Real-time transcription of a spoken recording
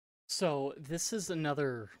So this is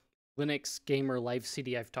another Linux gamer live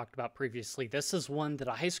CD I've talked about previously. This is one that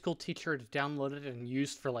a high school teacher had downloaded and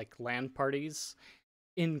used for like LAN parties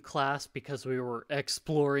in class because we were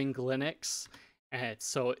exploring Linux. And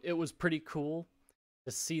so it was pretty cool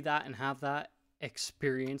to see that and have that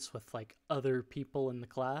experience with like other people in the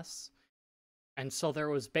class. And so there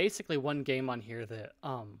was basically one game on here that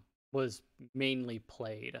was mainly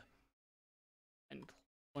played. And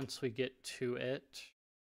once we get to it,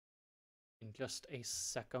 in just a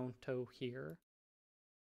second here.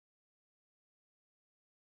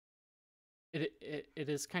 It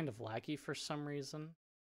is kind of laggy for some reason.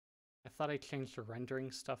 I thought I changed the rendering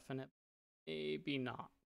stuff in it. Maybe not.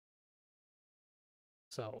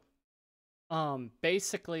 So,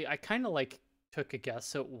 basically, I kind of like took a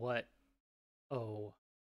guess at what,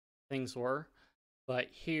 things were. But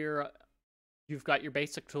here, you've got your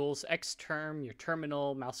basic tools, Xterm, your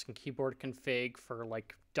terminal, mouse and keyboard config for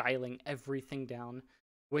like dialing everything down,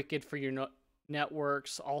 Wicked for your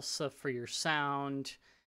networks, ALSA for your sound,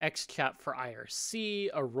 XChat for IRC,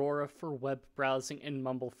 Aurora for web browsing, and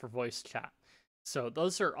Mumble for voice chat. So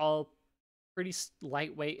those are all pretty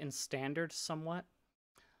lightweight and standard somewhat.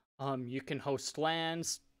 You can host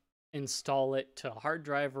LANs, install it to a hard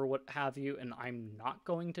drive or what have you, and I'm not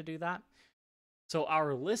going to do that. So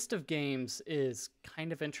our list of games is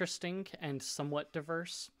kind of interesting and somewhat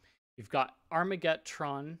diverse. You've got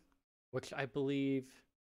Armageddon, which I believe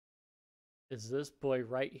is this boy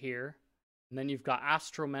right here. And then you've got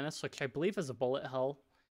Astro Menace, which I believe is a bullet hell.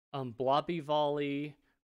 Blobby Volley.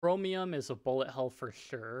 Chromium is a bullet hell for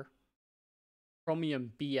sure.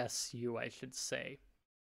 Chromium BSU, I should say.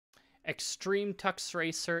 Extreme Tux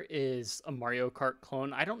Racer is a Mario Kart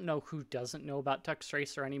clone. I don't know who doesn't know about Tux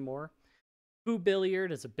Racer anymore. Foo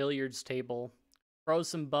Billiard is a billiards table.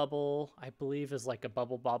 Frozen Bubble, I believe, is like a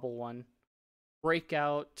Bubble Bobble one.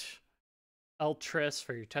 Breakout, Eltris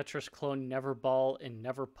for your Tetris clone, Never Ball, and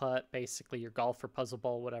Never Putt, basically your golf or puzzle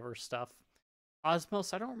ball, whatever stuff.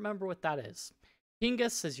 Osmos, I don't remember what that is.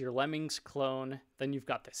 Pingus is your Lemmings clone. Then you've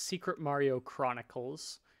got the Secret Mario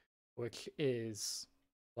Chronicles, which is,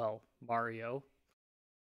 well, Mario.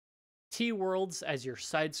 T-Worlds as your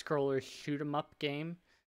side-scroller shoot-'em-up game.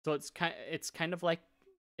 So it's kind of like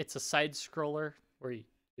it's a side scroller where you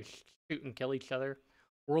shoot and kill each other.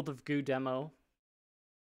 World of Goo demo.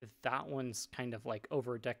 That one's kind of like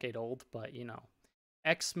over a decade old, but you know.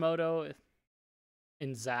 Xmodo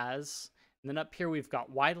and Zaz. And then up here we've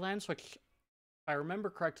got Widelands, which if I remember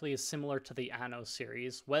correctly is similar to the Anno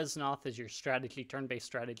series. Wesnoth is your strategy, turn-based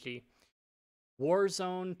strategy.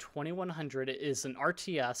 Warzone 2100 is an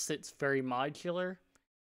RTS. It's very modular.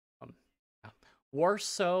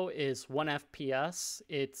 Warsaw is 1 FPS.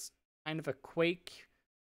 It's kind of a Quake,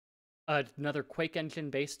 another Quake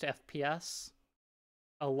engine-based FPS,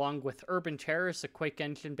 along with Urban Terror is a Quake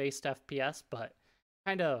engine-based FPS, but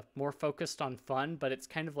kind of more focused on fun. But it's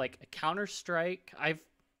kind of like a Counter-Strike.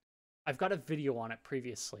 I've got a video on it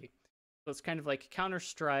previously, so it's kind of like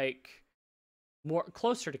Counter-Strike, more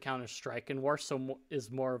closer to Counter-Strike, and Warsaw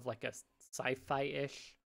is more of like a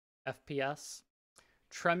sci-fi-ish FPS.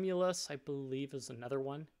 Tremulous, I believe, is another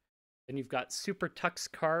one. Then you've got Super Tux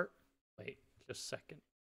Kart. Wait, just a second.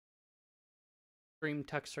 Dream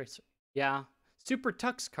Tux Racer. Yeah, Super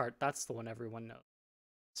Tux Kart. That's the one everyone knows.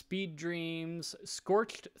 Speed Dreams.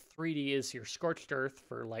 Scorched 3D is your Scorched Earth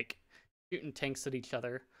for like shooting tanks at each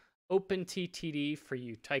other. Open TTD for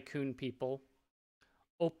you tycoon people.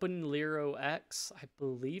 Open Lero X, I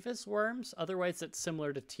believe, is Worms. Otherwise, it's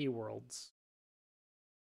similar to T-Worlds.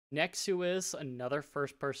 Nexus, another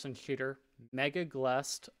first-person shooter. Mega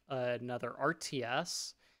Glest, another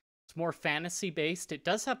RTS. It's more fantasy-based. It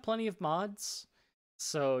does have plenty of mods,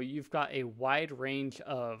 so you've got a wide range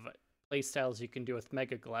of playstyles you can do with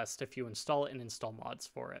Mega Glest if you install it and install mods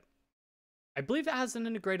for it. I believe it has an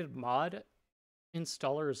integrated mod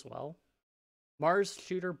installer as well. Mars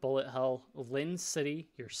Shooter, Bullet Hell. Lin City,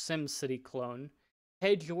 your Sim City clone.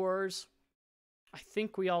 Hedge Wars, I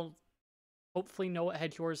think we all hopefully know what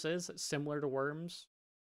Hedge Wars is. It's similar to Worms.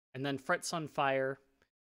 And then Frets on Fire.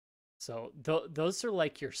 So those are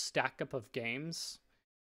like your stack up of games.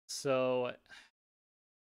 So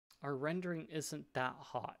our rendering isn't that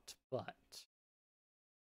hot, but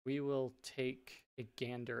we will take a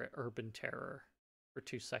gander at Urban Terror for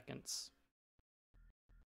 2 seconds.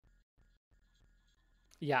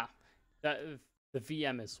 Yeah, the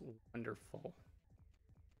VM is wonderful.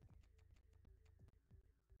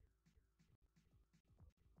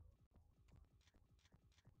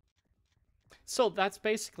 So that's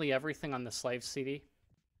basically everything on the Slave CD.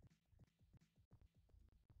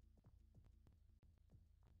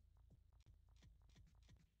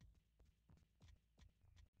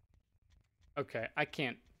 Okay, I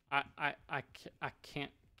can't. I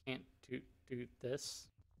can't do this.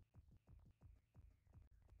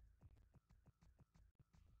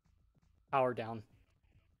 Power down.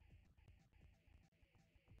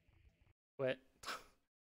 Quit.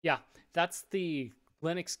 Yeah, that's the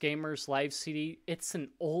Linux Gamers Live CD. It's an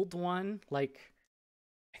old one. Like,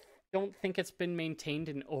 I don't think it's been maintained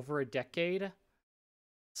in over a decade.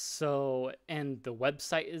 So, and the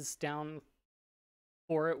website is down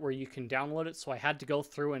for it where you can download it. So I had to go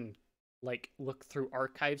through and like look through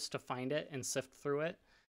archives to find it and sift through it.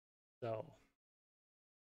 So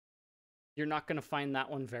you're not going to find that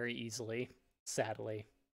one very easily, sadly.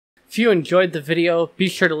 If you enjoyed the video, be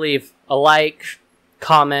sure to leave a like,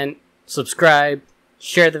 comment, subscribe,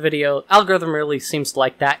 share the video. Algorithm really seems to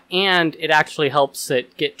like that, and it actually helps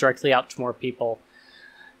it get directly out to more people.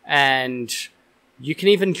 And you can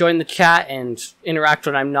even join the chat and interact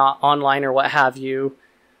when I'm not online or what have you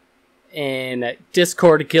in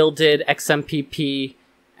Discord, Guilded, XMPP,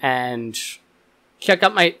 and check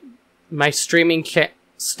out my streaming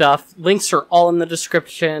stuff. Links are all in the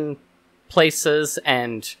description places,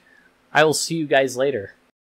 and I will see you guys later.